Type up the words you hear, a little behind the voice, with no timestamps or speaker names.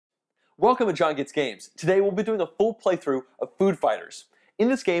Welcome to Jongetsgames. Today we'll be doing a full playthrough of Foodfighters. In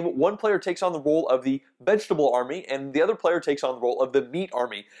this game, one player takes on the role of the vegetable army and the other player takes on the role of the meat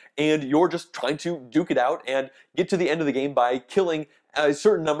army. And you're just trying to duke it out and get to the end of the game by killing a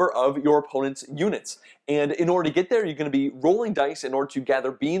certain number of your opponent's units. And in order to get there, you're going to be rolling dice in order to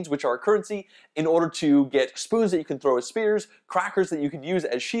gather beans, which are currency, in order to get spoons that you can throw as spears, crackers that you can use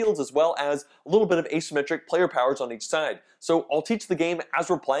as shields, as well as a little bit of asymmetric player powers on each side. So I'll teach the game as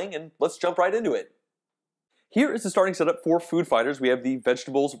we're playing, and let's jump right into it. Here is the starting setup for Foodfighters. We have the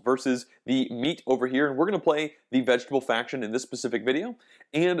vegetables versus the meat over here, and we're going to play the vegetable faction in this specific video.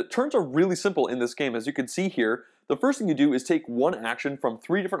 And turns are really simple in this game. As you can see here, the first thing you do is take one action from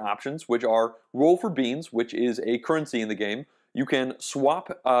three different options, which are roll for beans, which is a currency in the game. You can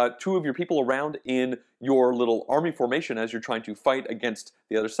swap two of your people around in your little army formation as you're trying to fight against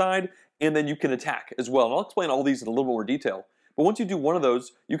the other side, and then you can attack as well. And I'll explain all these in a little more detail. But once you do one of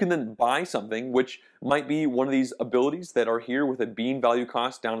those, you can then buy something, which might be one of these abilities that are here with a bean value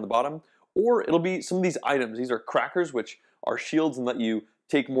cost down at the bottom, or it'll be some of these items. These are crackers, which are shields and let you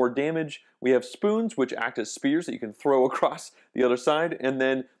take more damage. We have spoons, which act as spears that you can throw across the other side, and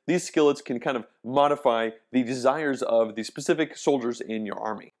then these skillets can kind of modify the desires of the specific soldiers in your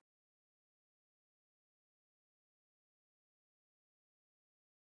army.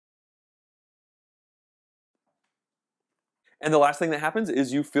 And the last thing that happens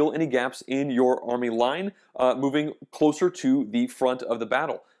is you fill any gaps in your army line, moving closer to the front of the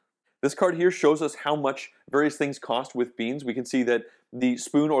battle. This card here shows us how much various things cost with beans. We can see that the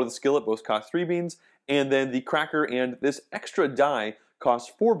spoon or the skillet both cost 3 beans, and then the cracker and this extra die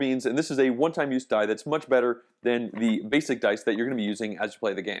costs 4 beans, and this is a one-time use die that's much better than the basic dice that you're going to be using as you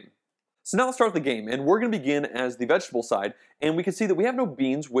play the game. So now let's start the game, and we're going to begin as the vegetable side, and we can see that we have no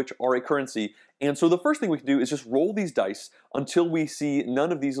beans, which are a currency, and so the first thing we can do is just roll these dice until we see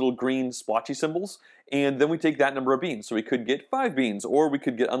none of these little green splotchy symbols, and then we take that number of beans. So we could get 5 beans, or we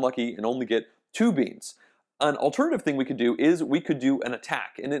could get unlucky and only get 2 beans. An alternative thing we could do is we could do an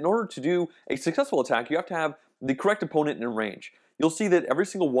attack, and in order to do a successful attack, you have to have the correct opponent in range. You'll see that every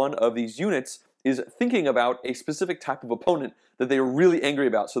single one of these units is thinking about a specific type of opponent that they are really angry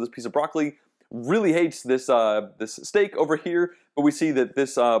about. So this piece of broccoli really hates this steak over here, but we see that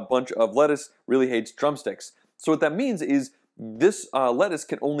this bunch of lettuce really hates drumsticks. So what that means is this lettuce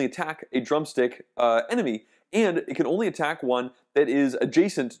can only attack a drumstick enemy, and it can only attack one that is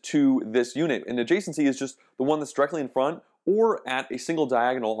adjacent to this unit. And adjacency is just the one that's directly in front or at a single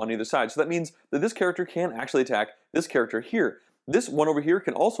diagonal on either side. So that means that this character can actually attack this character here. This one over here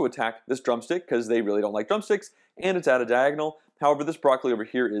can also attack this drumstick because they really don't like drumsticks, and it's at a diagonal. However, this broccoli over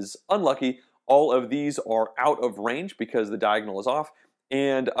here is unlucky. All of these are out of range because the diagonal is off.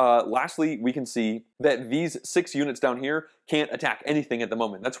 And lastly, we can see that these 6 units down here can't attack anything at the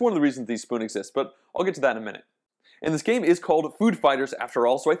moment. That's one of the reasons these spoons exist, but I'll get to that in a minute. And this game is called Foodfighters after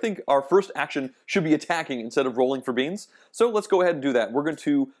all, so I think our first action should be attacking instead of rolling for beans. So let's go ahead and do that. We're going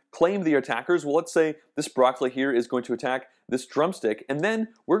to claim the attackers. Well, let's say this broccoli here is going to attack this drumstick, and then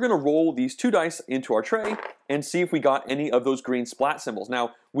we're going to roll these 2 dice into our tray and see if we got any of those green splat symbols.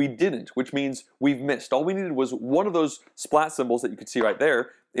 Now, we didn't, which means we've missed. All we needed was one of those splat symbols that you could see right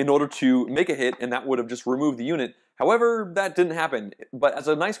there in order to make a hit, and that would have just removed the unit. However, that didn't happen. But as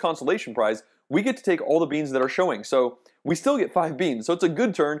a nice consolation prize, we get to take all the beans that are showing. So we still get 5 beans. So it's a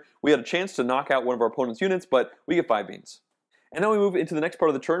good turn. We had a chance to knock out one of our opponent's units, but we get 5 beans. And now we move into the next part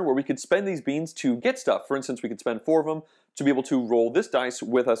of the turn where we could spend these beans to get stuff. For instance, we could spend 4 of them to be able to roll this dice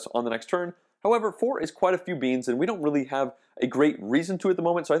with us on the next turn. However, 4 is quite a few beans, and we don't really have a great reason to at the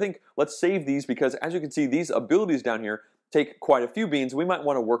moment. So I think let's save these because, as you can see, these abilities down here take quite a few beans. We might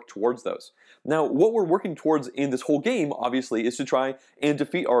want to work towards those. Now, what we're working towards in this whole game, obviously, is to try and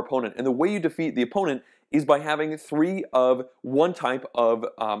defeat our opponent. And the way you defeat the opponent is by having 3 of one type of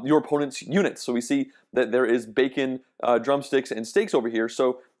your opponent's units. So we see that there is bacon, drumsticks, and steaks over here.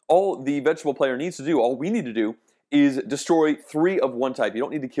 So all the vegetable player needs to do, all we need to do, is destroy 3 of one type. You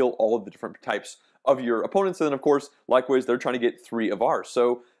don't need to kill all of the different types of your opponents. And then, of course, likewise, they're trying to get 3 of ours.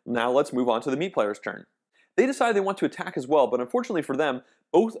 So now let's move on to the meat player's turn. They decide they want to attack as well, but unfortunately for them,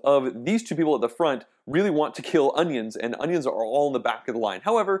 both of these 2 people at the front really want to kill onions, and onions are all in the back of the line.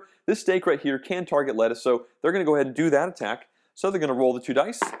 However, this steak right here can target lettuce, so they're going to go ahead and do that attack. So they're going to roll the 2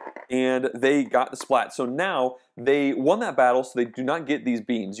 dice, and they got the splat. So now they won that battle, so they do not get these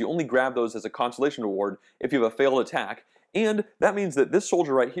beans. You only grab those as a consolation reward if you have a failed attack, and that means that this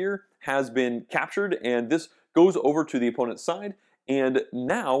soldier right here has been captured, and this goes over to the opponent's side. And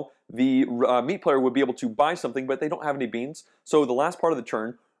now the meat player would be able to buy something, but they don't have any beans. So the last part of the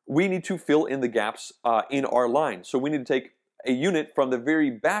turn, we need to fill in the gaps in our line. So we need to take a unit from the very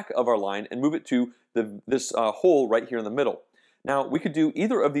back of our line and move it to this hole right here in the middle. Now, we could do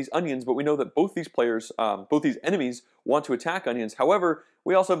either of these onions, but we know that both these players, both these enemies want to attack onions. However,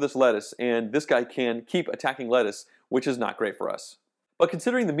 we also have this lettuce, and this guy can keep attacking lettuce, which is not great for us. But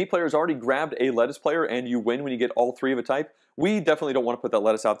considering the meat player has already grabbed a lettuce player and you win when you get all three of a type, we definitely don't want to put that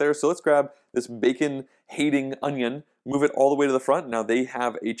lettuce out there. So let's grab this bacon-hating onion, move it all the way to the front. Now they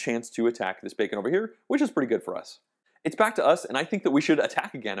have a chance to attack this bacon over here, which is pretty good for us. It's back to us, and I think that we should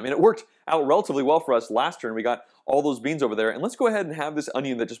attack again. I mean, it worked out relatively well for us last turn. We got all those beans over there, and let's go ahead and have this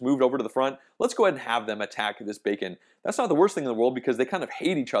onion that just moved over to the front. Let's go ahead and have them attack this bacon. That's not the worst thing in the world because they kind of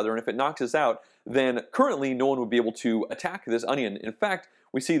hate each other, and if it knocks us out, then currently no one would be able to attack this onion. In fact,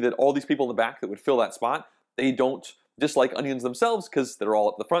 we see that all these people in the back that would fill that spot, they don't dislike onions themselves because they're all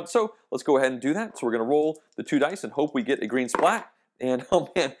up the front. So let's go ahead and do that. So we're going to roll the 2 dice and hope we get a green splat. And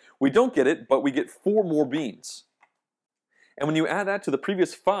oh man, we don't get it, but we get 4 more beans. And when you add that to the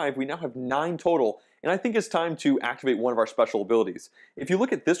previous 5, we now have 9 total. And I think it's time to activate one of our special abilities. If you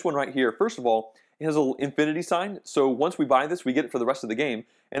look at this one right here, first of all, it has a little infinity sign. So once we buy this, we get it for the rest of the game.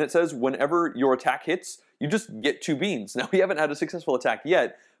 And it says whenever your attack hits, you just get 2 beans. Now we haven't had a successful attack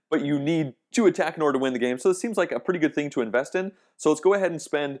yet, but you need to attack in order to win the game. So this seems like a pretty good thing to invest in. So let's go ahead and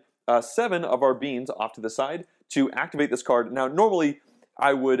spend 7 of our beans off to the side to activate this card. Now normally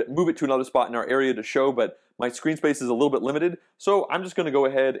I would move it to another spot in our area to show, but my screen space is a little bit limited. So I'm just going to go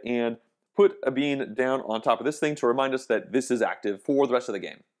ahead and put a bean down on top of this thing to remind us that this is active for the rest of the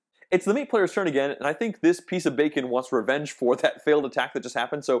game. It's the meat player's turn again, and I think this piece of bacon wants revenge for that failed attack that just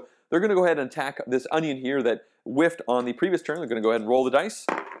happened. So they're going to go ahead and attack this onion here that whiffed on the previous turn. They're going to go ahead and roll the dice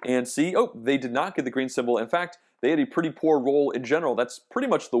and see. Oh, they did not get the green symbol. In fact, they had a pretty poor roll in general. That's pretty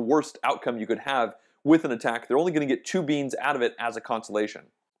much the worst outcome you could have with an attack. They're only going to get 2 beans out of it as a consolation.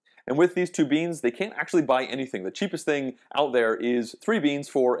 And with these 2 beans, they can't actually buy anything. The cheapest thing out there is 3 beans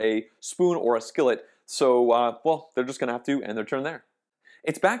for a spoon or a skillet. So, well, they're just going to have to end their turn there.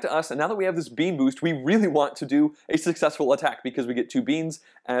 It's back to us, and now that we have this bean boost, we really want to do a successful attack because we get 2 beans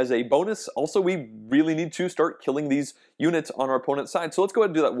as a bonus. Also, we really need to start killing these units on our opponent's side. So let's go ahead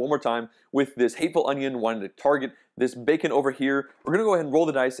and do that one more time with this hateful onion wanting to target this bacon over here. We're going to go ahead and roll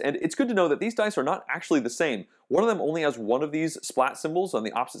the dice, and it's good to know that these dice are not actually the same. One of them only has one of these splat symbols. On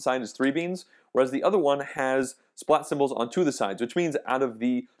the opposite side is 3 beans, whereas the other one has splat symbols on 2 of the sides, which means out of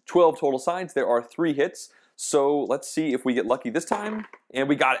the 12 total sides, there are 3 hits. So let's see if we get lucky this time, and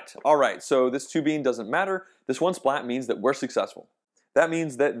we got it. All right, so this 2 bean doesn't matter. This 1 splat means that we're successful. That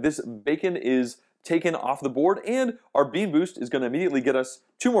means that this bacon is taken off the board, and our bean boost is going to immediately get us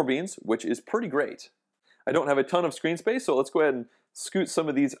 2 more beans, which is pretty great. I don't have a ton of screen space, so let's go ahead and scoot some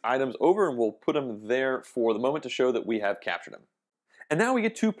of these items over, and we'll put them there for the moment to show that we have captured them. And now we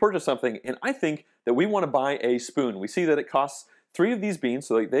get to purchase something, and I think that we want to buy a spoon. We see that it costs 3 of these beans,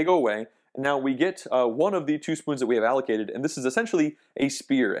 so they go away. And now we get 1 of the 2 spoons that we have allocated, and this is essentially a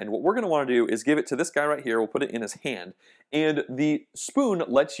spear. And what we're going to want to do is give it to this guy right here. We'll put it in his hand. And the spoon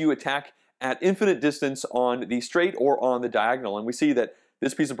lets you attack at infinite distance on the straight or on the diagonal. And we see that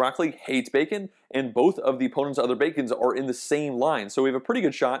this piece of broccoli hates bacon, and both of the opponent's other bacons are in the same line. So we have a pretty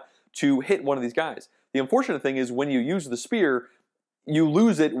good shot to hit one of these guys. The unfortunate thing is when you use the spear, you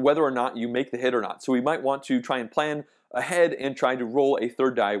lose it whether or not you make the hit or not. So we might want to try and plan ahead and try to roll a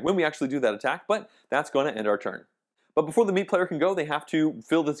 3rd die when we actually do that attack, but that's going to end our turn. But before the meat player can go, they have to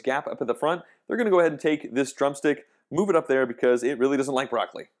fill this gap up at the front. They're going to go ahead and take this drumstick, move it up there because it really doesn't like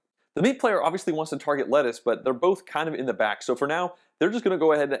broccoli. The meat player obviously wants to target lettuce, but they're both kind of in the back. So for now, they're just going to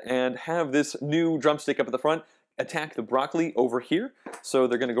go ahead and have this new drumstick up at the front attack the broccoli over here. So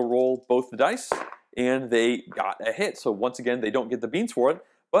they're going to go roll both the dice, and they got a hit. So once again, they don't get the beans for it,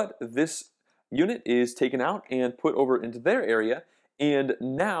 but this unit is taken out and put over into their area, and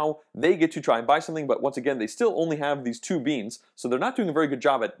now they get to try and buy something, but once again, they still only have these 2 beans, so they're not doing a very good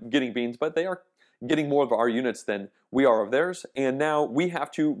job at getting beans, but they are getting more of our units than we are of theirs, and now we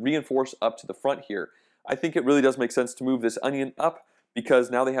have to reinforce up to the front here. I think it really does make sense to move this onion up because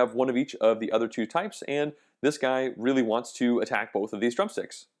now they have 1 of each of the other 2 types, and this guy really wants to attack both of these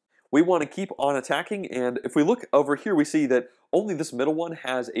drumsticks. We want to keep on attacking, and if we look over here, we see that only this middle one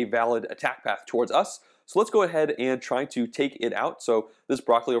has a valid attack path towards us. So let's go ahead and try to take it out. So this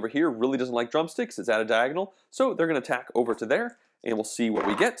broccoli over here really doesn't like drumsticks. It's at a diagonal. So they're going to attack over to there, and we'll see what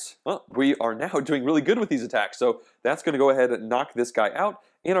we get. Well, we are now doing really good with these attacks. So that's going to go ahead and knock this guy out,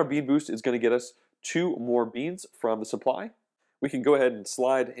 and our bean boost is going to get us 2 more beans from the supply. We can go ahead and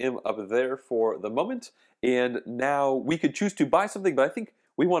slide him up there for the moment, and now we could choose to buy something, but I think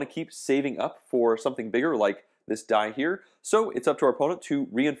we want to keep saving up for something bigger like this die here. So it's up to our opponent to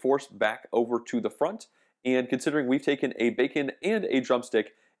reinforce back over to the front. and considering we've taken a bacon and a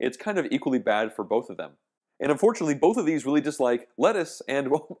drumstick, it's kind of equally bad for both of them. And unfortunately, both of these really dislike lettuce, and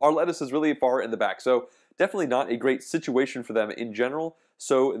well, our lettuce is really far in the back, so definitely not a great situation for them in general.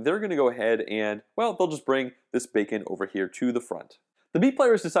 So they're going to go ahead and, well, they'll just bring this bacon over here to the front. The meat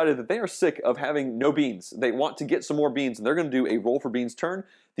players decided that they are sick of having no beans. They want to get some more beans, and they're going to do a roll for beans turn.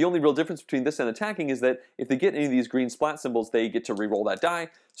 The only real difference between this and attacking is that if they get any of these green splat symbols, they get to re-roll that die.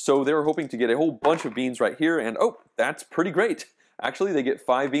 So they're hoping to get a whole bunch of beans right here, and oh, that's pretty great. Actually, they get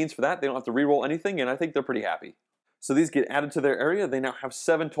 5 beans for that. They don't have to re-roll anything, and I think they're pretty happy. So these get added to their area. They now have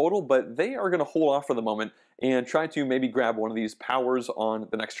 7 total, but they are going to hold off for the moment and try to maybe grab one of these powers on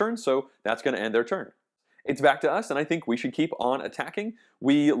the next turn, so that's going to end their turn. It's back to us, and I think we should keep on attacking.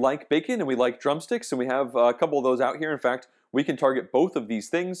 We like bacon and we like drumsticks, and we have a couple of those out here. In fact, we can target both of these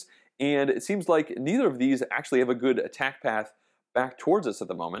things, and it seems like neither of these actually have a good attack path back towards us at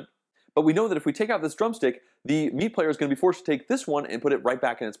the moment. But we know that if we take out this drumstick, the meat player is going to be forced to take this one and put it right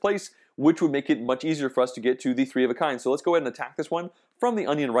back in its place, which would make it much easier for us to get to the 3 of a kind. So let's go ahead and attack this one from the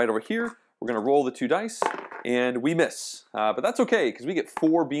onion right over here. We're going to roll the 2 dice, and we miss. But that's okay, because we get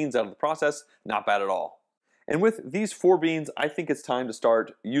 4 beans out of the process. Not bad at all. And with these 4 beans, I think it's time to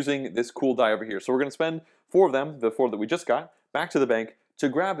start using this cool die over here. So we're going to spend 4 of them, the 4 that we just got, back to the bank to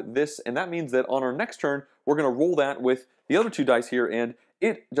grab this, and that means that on our next turn, we're going to roll that with the other 2 dice here, and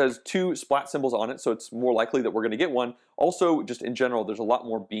it does 2 splat symbols on it, so it's more likely that we're going to get one. Also, just in general, there's a lot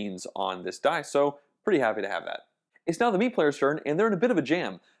more beans on this die, so pretty happy to have that. It's now the meat player's turn, and they're in a bit of a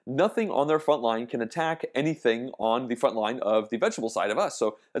jam. Nothing on their front line can attack anything on the front line of the vegetable side of us,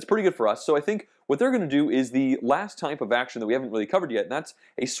 so that's pretty good for us. So I think what they're going to do is the last type of action that we haven't really covered yet, and that's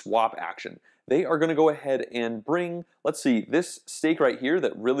a swap action. They are going to go ahead and bring, let's see, this steak right here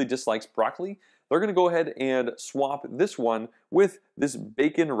that really dislikes broccoli. They're going to go ahead and swap this one with this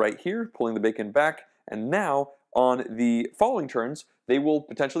bacon right here, pulling the bacon back, and now on the following turns, they will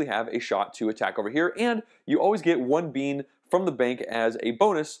potentially have a shot to attack over here, and you always get 1 bean from the bank as a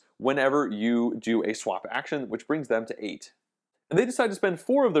bonus whenever you do a swap action, which brings them to 8. And they decide to spend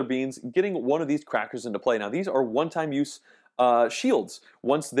 4 of their beans getting one of these crackers into play. Now these are one-time use shields.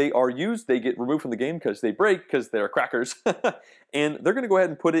 Once they are used, they get removed from the game because they break, because they're crackers. And they're going to go ahead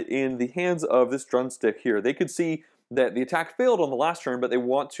and put it in the hands of this drumstick here. They could see that the attack failed on the last turn, but they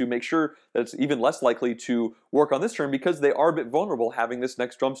want to make sure that it's even less likely to work on this turn because they are a bit vulnerable having this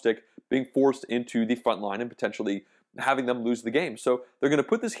next drumstick being forced into the front line and potentially having them lose the game. So they're going to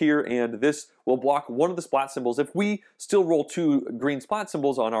put this here, and this will block one of the splat symbols. If we still roll 2 green splat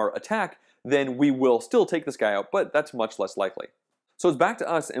symbols on our attack, then we will still take this guy out, but that's much less likely. So it's back to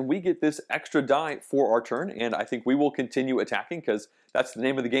us, and we get this extra die for our turn, and I think we will continue attacking because that's the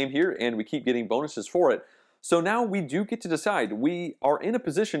name of the game here, and we keep getting bonuses for it. So now we do get to decide. We are in a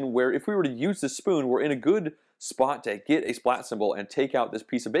position where if we were to use this spoon, we're in a good spot to get a splat symbol and take out this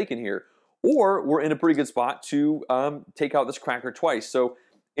piece of bacon here, or we're in a pretty good spot to take out this cracker twice. So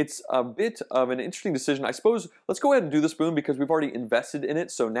it's a bit of an interesting decision. I suppose let's go ahead and do the spoon because we've already invested in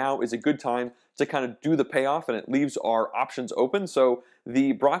it, so now is a good time to kind of do the payoff, and it leaves our options open. So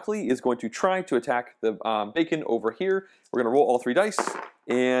the broccoli is going to try to attack the bacon over here. We're going to roll all 3 dice,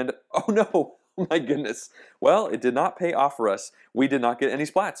 and oh no! Oh my goodness. Well, it did not pay off for us. We did not get any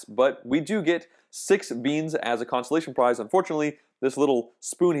splats, but we do get 6 beans as a consolation prize. Unfortunately, this little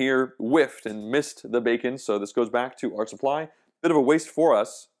spoon here whiffed and missed the bacon, so this goes back to our supply. Bit of a waste for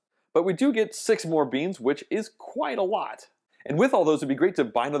us, but we do get 6 more beans, which is quite a lot. And with all those, it'd be great to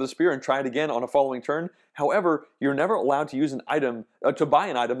buy another spear and try it again on a following turn. However, you're never allowed to use an item, to buy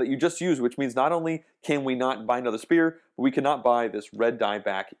an item that you just used, which means not only can we not buy another spear, but we cannot buy this red die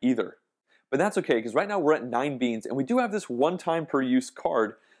back either. But that's okay, because right now we're at 9 beans, and we do have this one-time per use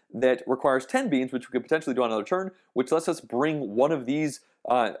card that requires 10 beans, which we could potentially do on another turn, which lets us bring one of these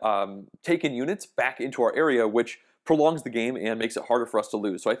taken units back into our area, which prolongs the game and makes it harder for us to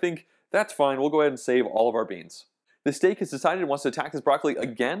lose. So I think that's fine. We'll go ahead and save all of our beans. The steak has decided it wants to attack this broccoli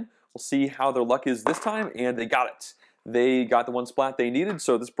again. We'll see how their luck is this time, and they got it. They got the 1 splat they needed,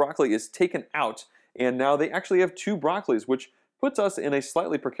 so this broccoli is taken out, and now they actually have 2 broccolis, which puts us in a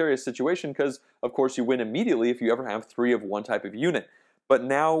slightly precarious situation because, of course, you win immediately if you ever have 3 of one type of unit. But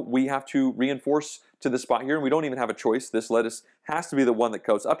now we have to reinforce to the spot here, and we don't even have a choice. This lettuce has to be the one that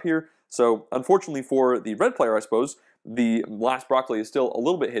goes up here. So unfortunately for the red player, I suppose, the last broccoli is still a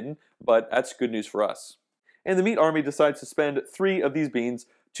little bit hidden, but that's good news for us. And the meat army decides to spend 3 of these beans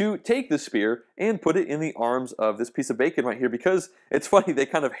to take the spear and put it in the arms of this piece of bacon right here, because it's funny, they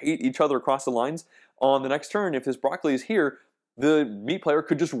kind of hate each other across the lines. On the next turn, if this broccoli is here, the meat player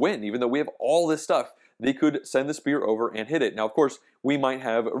could just win, even though we have all this stuff. they could send the spear over and hit it. Now, of course, we might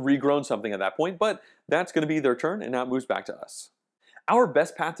have regrown something at that point, but that's going to be their turn, and now it moves back to us. Our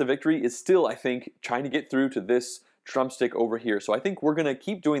best path to victory is still, I think, trying to get through to this drumstick over here. So I think we're going to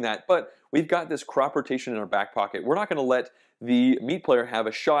keep doing that, but we've got this crop rotation in our back pocket. We're not going to let the meat player have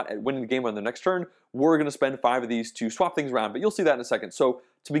a shot at winning the game on the next turn. We're going to spend 5 of these to swap things around, but you'll see that in a second. So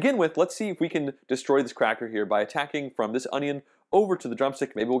to begin with, let's see if we can destroy this cracker here by attacking from this onion over to the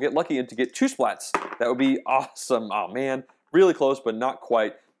drumstick. Maybe we'll get lucky and to get 2 splats. That would be awesome. Oh man, really close, but not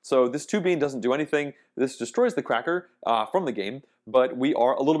quite. So this 2 bean doesn't do anything. This destroys the cracker from the game, but we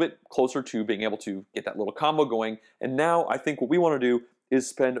are a little bit closer to being able to get that little combo going. And now I think what we want to do is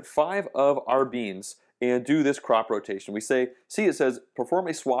spend 5 of our beans and do this crop rotation. We say, see, it says perform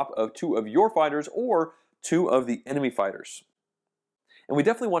a swap of 2 of your fighters or 2 of the enemy fighters. And we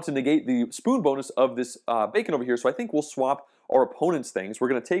definitely want to negate the spoon bonus of this bacon over here, so I think we'll swap our opponent's things. We're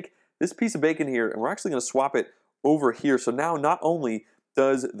going to take this piece of bacon here, and we're actually going to swap it over here. So now not only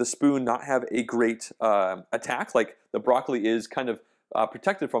does the spoon not have a great attack, like the broccoli is kind of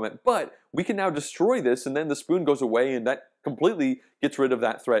protected from it, but we can now destroy this, and then the spoon goes away, and that completely gets rid of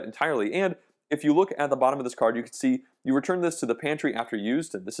that threat entirely. And if you look at the bottom of this card, you can see you return this to the pantry after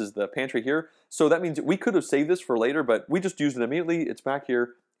used, and this is the pantry here. So that means we could have saved this for later, but we just used it immediately. It's back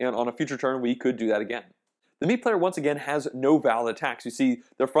here, and on a future turn, we could do that again. The meat player, once again, has no valid attacks. You see,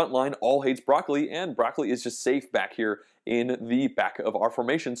 their front line all hates broccoli, and broccoli is just safe back here in the back of our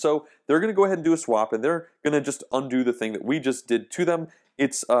formation. So they're going to go ahead and do a swap, and they're going to just undo the thing that we just did to them.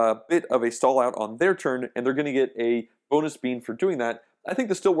 It's a bit of a stall out on their turn, and they're going to get a bonus bean for doing that. I think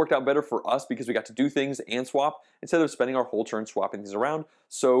this still worked out better for us because we got to do things and swap instead of spending our whole turn swapping these around.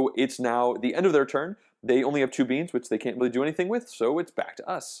 So it's now the end of their turn. They only have 2 beans, which they can't really do anything with, so it's back to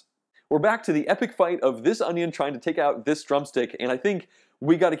us. We're back to the epic fight of this onion trying to take out this drumstick, and I think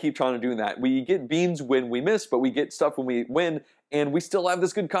we got to keep trying to do that. We get beans when we miss, but we get stuff when we win, and we still have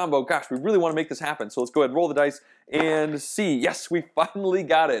this good combo. Gosh, we really want to make this happen. So let's go ahead and roll the dice and see. Yes, we finally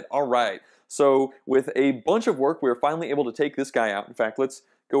got it. All right. So with a bunch of work, we were finally able to take this guy out. In fact, let's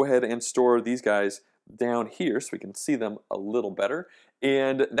go ahead and store these guys down here so we can see them a little better.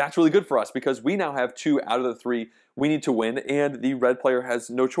 And that's really good for us because we now have 2 out of the 3 we need to win, and the red player has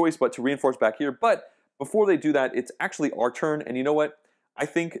no choice but to reinforce back here. But before they do that, it's actually our turn, and you know what? I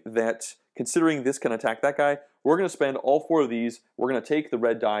think that considering this can attack that guy, we're going to spend all 4 of these. We're going to take the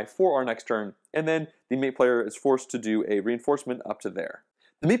red die for our next turn, and then the mate player is forced to do a reinforcement up to there.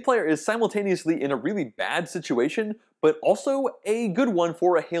 The meat player is simultaneously in a really bad situation, but also a good one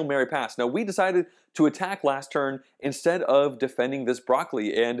for a Hail Mary pass. Now, we decided to attack last turn instead of defending this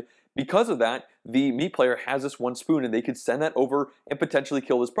broccoli, and because of that, the meat player has this 1 spoon, and they could send that over and potentially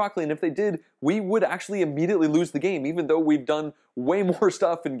kill this broccoli, and if they did, we would actually immediately lose the game, even though we've done way more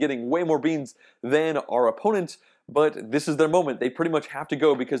stuff and getting way more beans than our opponent. But this is their moment. They pretty much have to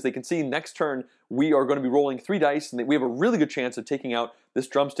go because they can see next turn we are going to be rolling 3 dice, and we have a really good chance of taking out this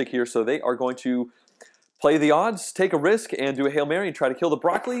drumstick here, so they are going to play the odds, take a risk, and do a Hail Mary and try to kill the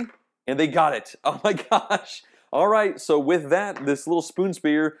broccoli, and they got it. Oh my gosh. All right, so with that, this little spoon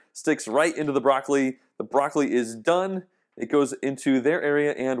spear sticks right into the broccoli. The broccoli is done. It goes into their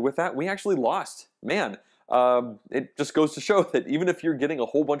area, and with that, we actually lost. Man, it just goes to show that even if you're getting a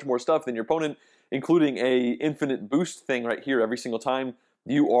whole bunch more stuff than your opponent, including a infinite boost thing right here every single time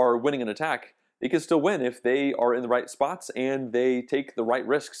you are winning an attack, they can still win if they are in the right spots and they take the right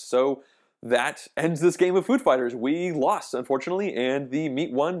risks. So that ends this game of Food Fighters. We lost, unfortunately, and the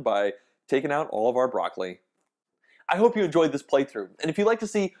meat won by taking out all of our broccoli. I hope you enjoyed this playthrough, and if you'd like to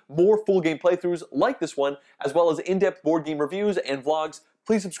see more full game playthroughs like this one, as well as in-depth board game reviews and vlogs,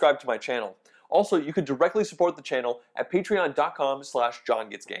 please subscribe to my channel. Also, you can directly support the channel at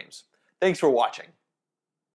patreon.com/JongetsGames. Thanks for watching.